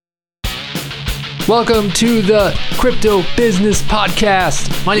Welcome to the Crypto Business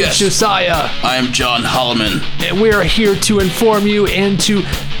Podcast. My name is Josiah. I am John Holloman. And we are here to inform you and to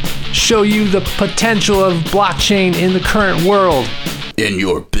show you the potential of blockchain in the current world. In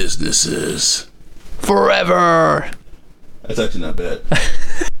your businesses. Forever. That's actually not bad.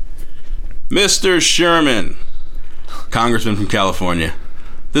 Mr. Sherman, Congressman from California,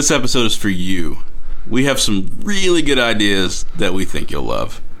 this episode is for you. We have some really good ideas that we think you'll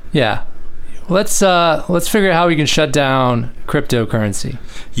love. Yeah. Let's figure out how we can shut down cryptocurrency.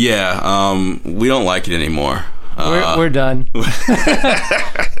 Yeah, we don't like it anymore. We're done.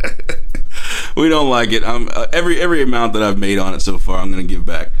 We don't like it. Every amount that I've made on it so far, I'm going to give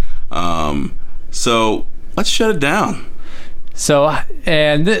back. So let's shut it down. So,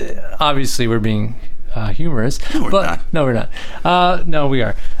 and obviously we're being humorous. No, we're not. No, we're not. No, we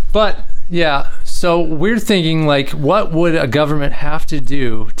are. But yeah, so we're thinking, like, what would a government have to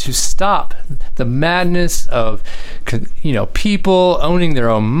do to stop the madness of, people owning their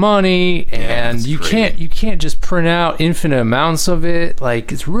own money, and you can't just print out infinite amounts of it.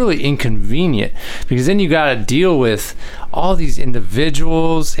 Like, it's really inconvenient because then you got to deal with all these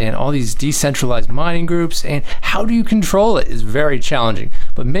individuals and all these decentralized mining groups, and how do you control it is very challenging.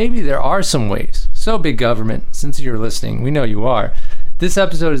 But maybe there are some ways. So, big government, since you're listening, we know you are. This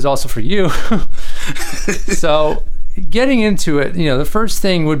episode is also for you. So, getting into it, the first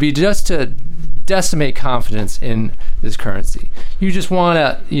thing would be just to decimate confidence in this currency. You just want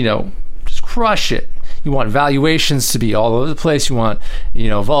to, just crush it. You want valuations to be all over the place. You want,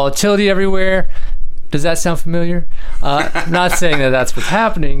 volatility everywhere. Does that sound familiar? Not saying that that's what's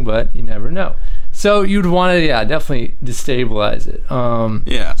happening, but you never know. So you'd want to, definitely destabilize it.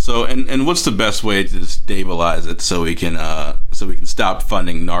 So and what's the best way to destabilize it so we can stop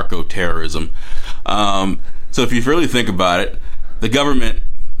funding narco terrorism? So if you really think about it, the government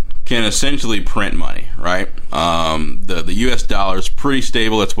can essentially print money, right? The U.S. dollar is pretty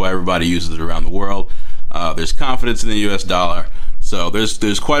stable. That's why everybody uses it around the world. There's confidence in the U.S. dollar. So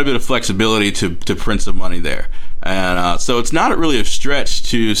there's quite a bit of flexibility to print some money there. And so it's not really a stretch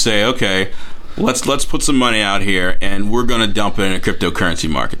to say, okay, let's put some money out here and we're going to dump it in cryptocurrency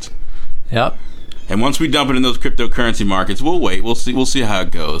markets. Yep. And once we dump it in those cryptocurrency markets, we'll wait. We'll see how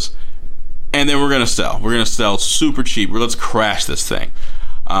it goes. And then we're going to sell. We're going to sell super cheap. Let's crash this thing.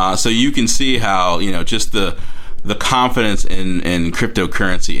 So you can see how, just the confidence in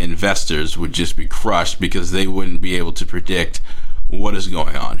cryptocurrency investors would just be crushed because they wouldn't be able to predict what is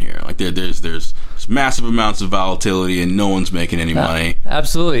going on here. Like there's massive amounts of volatility and no one's making any money.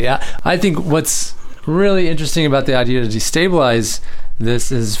 Absolutely. I think what's really interesting about the idea to destabilize this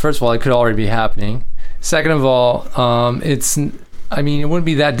is, first of all, it could already be happening. Second of all, it wouldn't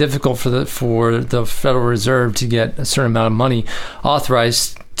be that difficult for the Federal Reserve to get a certain amount of money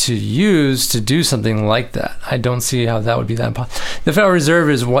authorized to use to do something like that. I don't see how that would be that impossible. The Federal Reserve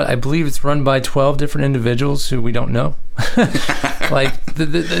is I believe it's run by 12 different individuals who we don't know.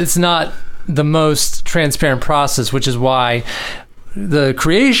 It's not the most transparent process, which is why the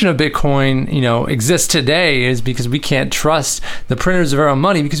creation of Bitcoin, exists today, is because we can't trust the printers of our own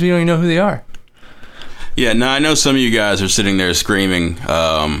money because we don't even know who they are. Yeah, now I know some of you guys are sitting there screaming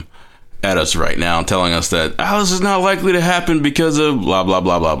at us right now, telling us that this is not likely to happen because of blah, blah,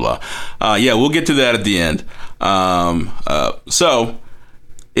 blah, blah, blah. We'll get to that at the end. So,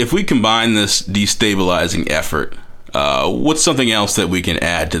 if we combine this destabilizing effort, what's something else that we can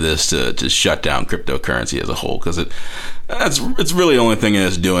add to this to shut down cryptocurrency as a whole? Because it's really the only thing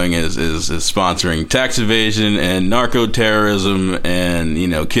it's doing is sponsoring tax evasion and narco terrorism,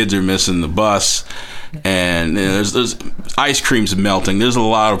 and kids are missing the bus. And there's ice cream's melting. There's a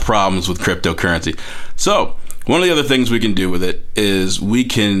lot of problems with cryptocurrency. So one of the other things we can do with it is we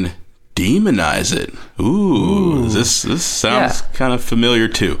can demonize it. Ooh. This sounds kind of familiar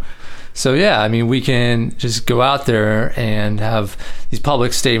too. So we can just go out there and have these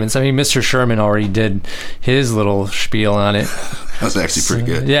public statements. Mr. Sherman already did his little spiel on it. That's actually pretty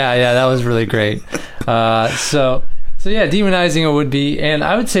good. Yeah, that was really great. So demonizing it would be, and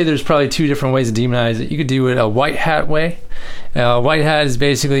I would say there's probably two different ways to demonize it. You could do it a white hat way. White hat is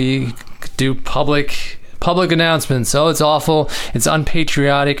basically you could do public announcements. Oh, it's awful. It's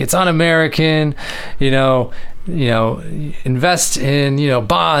unpatriotic. It's un-American. Invest in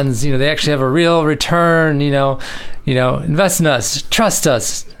bonds. They actually have a real return. Invest in us. Trust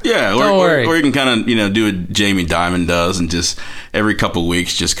us. Yeah, Don't worry. Or you can kind of do what Jamie Dimon does and just every couple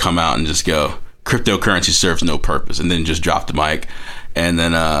weeks just come out and just go, cryptocurrency serves no purpose, and then just drop the mic And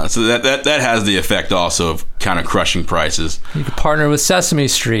then, so that has the effect also of kind of crushing prices. You could partner with Sesame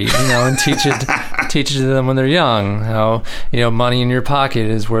Street, and teach it to them when they're young. How money in your pocket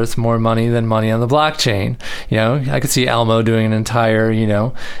is worth more money than money on the blockchain. I could see Elmo doing an entire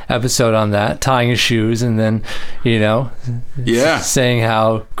episode on that, tying his shoes, and then saying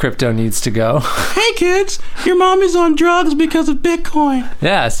how crypto needs to go. Hey kids, your mom is on drugs because of Bitcoin.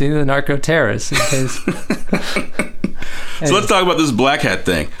 Yeah, see the narco terrorists. So let's talk about this black hat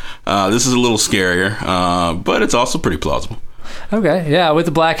thing. This is a little scarier, but it's also pretty plausible. Okay, yeah, with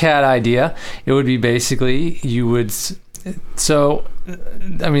the black hat idea, it would be basically the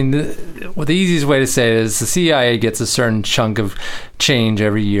easiest way to say it is the CIA gets a certain chunk of change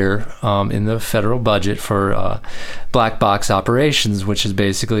every year in the federal budget for black box operations, which is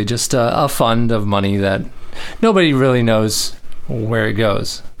basically just a fund of money that nobody really knows where it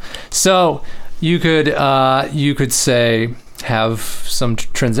goes. So you could say have some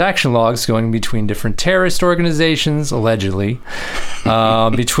transaction logs going between different terrorist organizations, allegedly,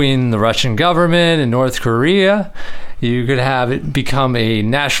 between the Russian government and North Korea. You could have it become a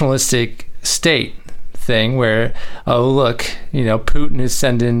nationalistic state thing where, Putin is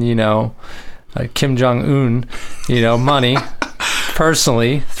sending, Kim Jong-un, money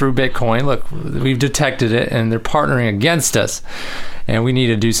personally through Bitcoin. Look, we've detected it and they're partnering against us. And we need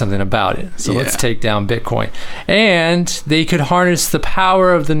to do something about it. So let's take down Bitcoin. And they could harness the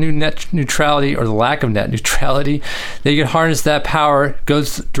power of the new net neutrality, or the lack of net neutrality. They could harness that power,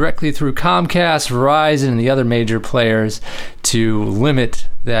 goes directly through Comcast, Verizon, and the other major players to limit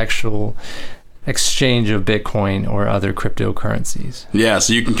the actual exchange of Bitcoin or other cryptocurrencies. Yeah,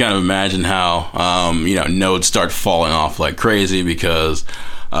 so you can kind of imagine how nodes start falling off like crazy because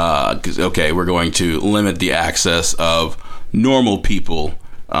we're going to limit the access of normal people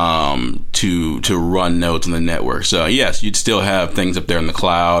to run nodes on the network. So yes, you'd still have things up there in the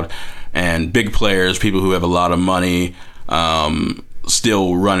cloud and big players, people who have a lot of money,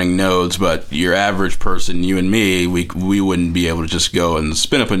 still running nodes, but your average person, you and me, we wouldn't be able to just go and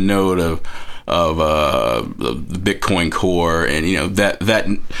spin up a node of the Bitcoin Core, and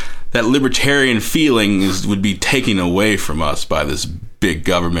that libertarian feeling would be taken away from us by this big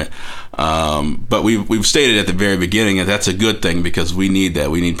government. But we've stated at the very beginning that that's a good thing because we need that.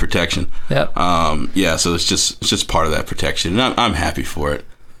 We need protection. Yep. So it's just part of that protection, and I'm happy for it.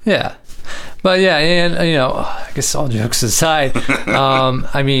 Yeah. But yeah, and I guess all jokes aside,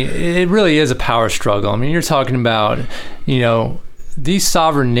 it really is a power struggle. You're talking about, these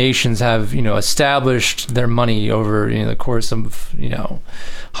sovereign nations have, established their money over the course of,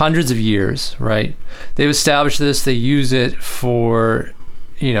 hundreds of years, right? They've established this. They use it for,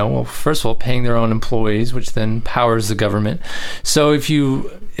 first of all, paying their own employees, which then powers the government. So if you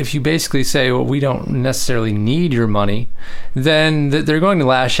basically say, well, we don't necessarily need your money, then they're going to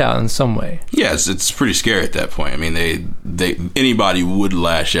lash out in some way. Yes, it's pretty scary at that point. Anybody would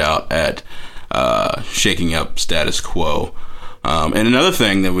lash out at shaking up status quo. And another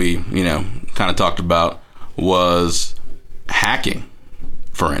thing that we, kind of talked about was hacking,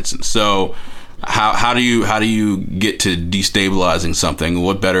 for instance. So how do you get to destabilizing something?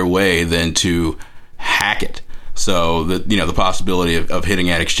 What better way than to hack it? So the possibility of hitting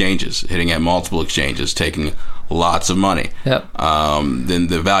at multiple exchanges, taking lots of money. Yep. Then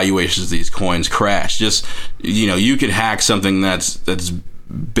the valuations of these coins crash. Just you could hack something that's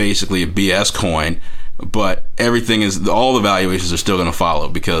basically a BS coin, but all the valuations are still going to follow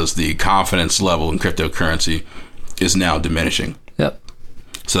because the confidence level in cryptocurrency is now diminishing. Yep.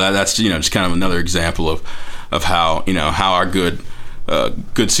 So that's just kind of another example of how our good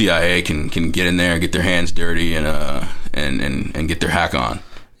CIA can get in there and get their hands dirty and get their hack on.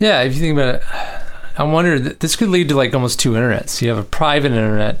 Yeah, if you think about it, I wonder, this could lead to like almost two internets. You have a private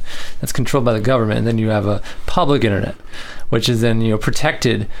internet that's controlled by the government, and then you have a public internet, which is then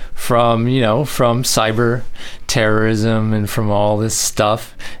protected from from cyber terrorism and from all this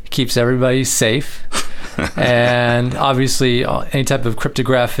stuff. It keeps everybody safe. And obviously any type of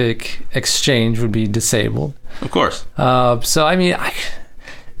cryptographic exchange would be disabled, of course. So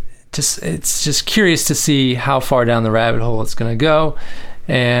it's just curious to see how far down the rabbit hole it's going to go,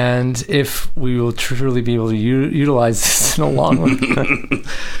 and if we will truly be able to utilize this in the long run.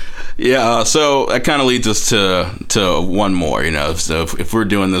 Yeah, so that kind of leads us to one more. So if we're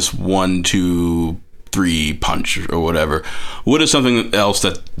doing this 1, 2, 3 punch or whatever, what is something else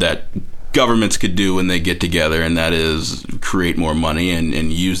that governments could do when they get together, and that is create more money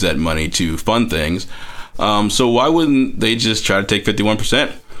and use that money to fund things? So why wouldn't they just try to take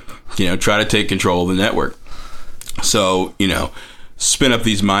 51%? Try to take control of the network. So, spin up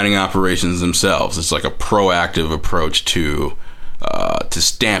these mining operations themselves. It's like a proactive approach to to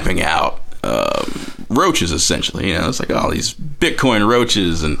stamping out roaches, essentially. You know, it's like all these Bitcoin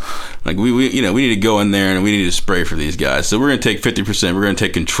roaches, and like we need to go in there and we need to spray for these guys. So we're going to take 50%. We're going to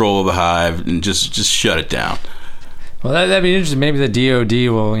take control of the hive and just shut it down. Well, that'd be interesting. Maybe the DOD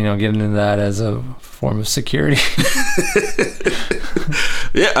will, get into that as a form of security.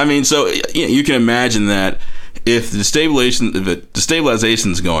 Yeah, I mean, so you can imagine that if the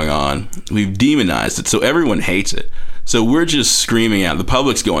destabilization is going on, we've demonized it, so everyone hates it. So we're just screaming out. The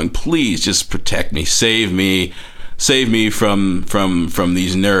public's going, please just protect me, save me from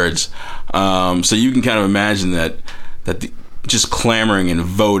these nerds. So you can kind of imagine that just clamoring and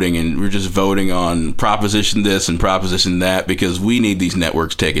voting, and we're just voting on proposition this and proposition that because we need these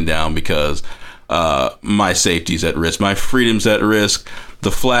networks taken down because my safety's at risk, my freedom's at risk.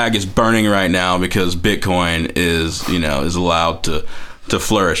 The flag is burning right now because Bitcoin is allowed to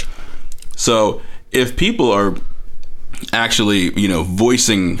flourish. So if people are actually,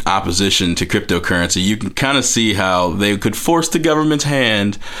 voicing opposition to cryptocurrency, you can kind of see how they could force the government's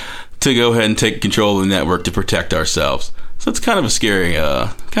hand to go ahead and take control of the network to protect ourselves. So it's kind of a scary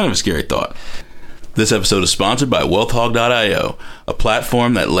thought. This episode is sponsored by WealthHog.io, a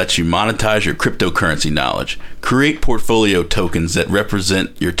platform that lets you monetize your cryptocurrency knowledge. Create portfolio tokens that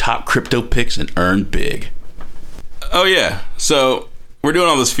represent your top crypto picks and earn big. Oh yeah, so we're doing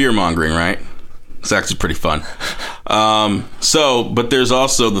all this fear mongering, right? It's actually pretty fun. But there's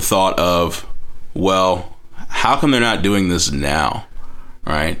also the thought of, well, how come they're not doing this now,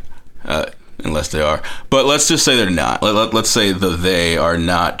 right? Unless they are. But let's just say they're not. Let's say that they are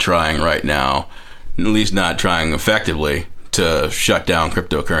not trying right now, at least not trying effectively, to shut down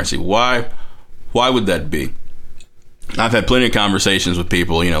cryptocurrency. Why would that be? I've had plenty of conversations with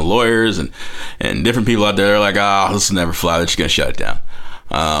people, lawyers and different people out there. They're like, this will never fly. They're just going to shut it down.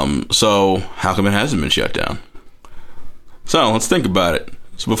 So how come it hasn't been shut down? So let's think about it.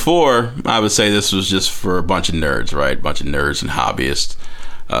 So before, I would say this was just for a bunch of nerds, right? A bunch of nerds and hobbyists.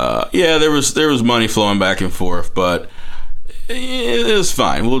 There was money flowing back and forth, but it was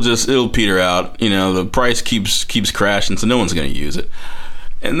fine. It'll peter out. The price keeps crashing, so no one's going to use it.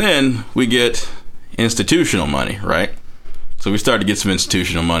 And then we get institutional money, right? So we start to get some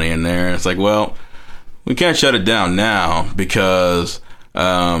institutional money in there. And it's like, well, we can't shut it down now because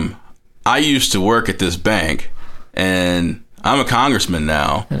I used to work at this bank, and I'm a congressman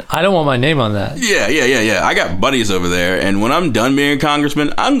now. I don't want my name on that. Yeah. I got buddies over there, and when I'm done being a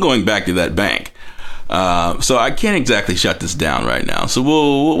congressman, I'm going back to that bank. So I can't exactly shut this down right now. So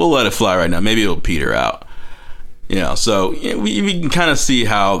we'll let it fly right now. Maybe it'll peter out. So we can kind of see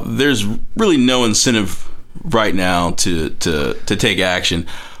how there's really no incentive right now to take action.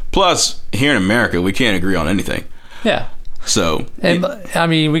 Plus, here in America, we can't agree on anything. Yeah. So, and I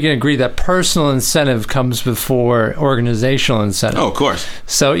mean, we can agree that personal incentive comes before organizational incentive. Oh, of course.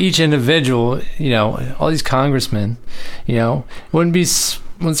 So each individual, all these congressmen, wouldn't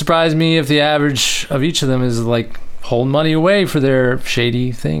surprise me if the average of each of them is like holding money away for their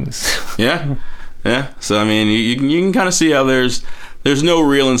shady things. Yeah. So I mean, you can kind of see how there's no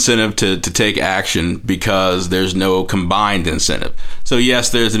real incentive to take action because there's no combined incentive. So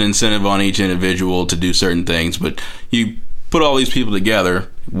yes, there's an incentive on each individual to do certain things, but you put all these people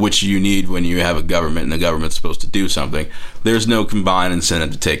together, which you need when you have a government and the government's supposed to do something. There's no combined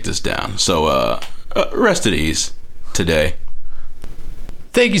incentive to take this down. So rest at ease today.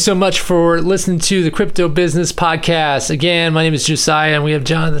 Thank you so much for listening to the Crypto Business Podcast. Again, my name is Josiah, and we have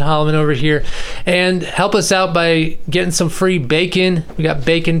Jonathan Holloman over here. And help us out by getting some free bacon. We got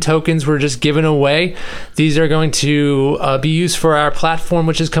bacon tokens we're just giving away. These are going to be used for our platform,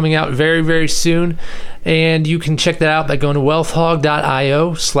 which is coming out very, very soon. And you can check that out by going to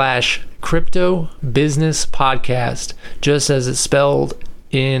wealthhog.io/crypto business podcast, just as it's spelled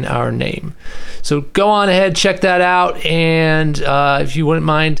in our name. So go on ahead, check that out, and if you wouldn't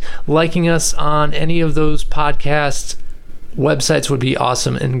mind liking us on any of those podcast websites would be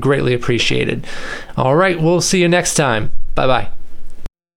awesome and greatly appreciated. All right, we'll see you next time. Bye-bye.